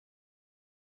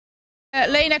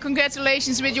Lena,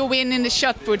 congratulations with your win in the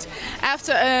shot put.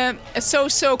 After a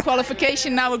so-so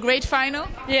qualification, now a great final?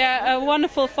 Yeah, a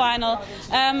wonderful final.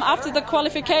 After the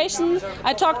qualification,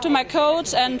 I talked to my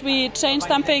coach and we changed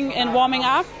something in warming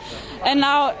up. And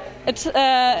now it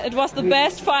was the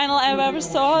best final I've ever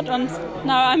saw, and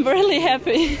now I'm really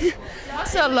happy.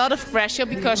 Was there a lot of pressure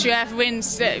because you have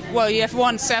you have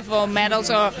won several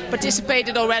medals or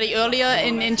participated already earlier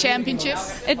in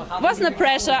championships? It wasn't a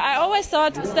pressure. I always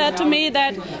thought that to me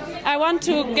that I want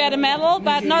to get a medal,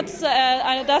 but not.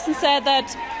 I doesn't say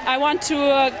that I want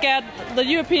to get the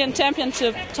European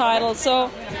Championship title.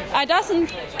 So I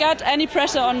doesn't get any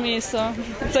pressure on me. So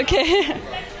it's okay.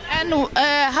 And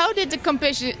how did the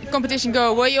competition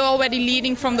go? Were you already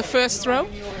leading from the first throw?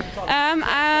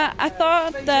 I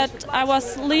thought that I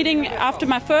was leading after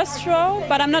my first throw,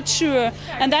 but I'm not sure.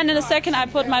 And then in the second I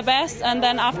put my best, and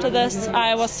then after this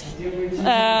I was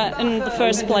in the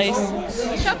first place.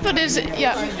 Shot put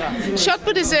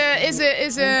is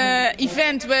a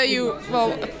event where you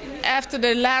after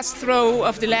the last throw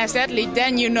of the last athlete,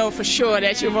 then you know for sure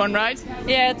that you won, right?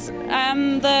 Yeah,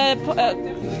 the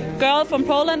girl from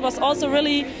Poland was also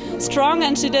really strong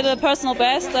and she did a personal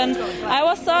best, and I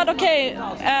was thought, okay,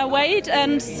 wait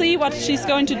and see what she's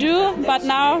going to do, but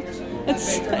now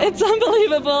it's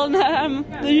unbelievable. Now I'm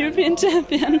the European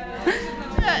champion.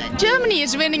 Germany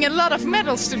is winning a lot of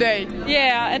medals today.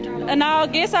 Yeah, and now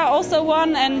GER also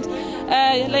won, and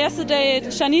yesterday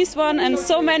Shanice won, and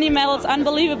so many medals,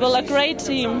 unbelievable, a great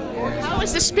team. How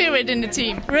is the spirit in the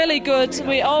team? Really good.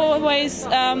 We always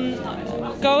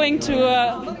going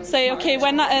to say, okay,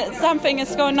 when something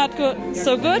is going not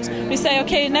so good, we say,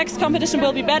 okay, next competition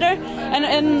will be better,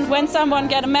 and when someone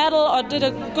get a medal or did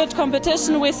a good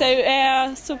competition, we say,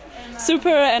 yeah, super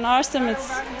and awesome.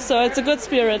 It's a good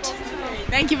spirit.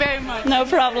 Thank you very much. No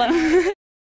problem.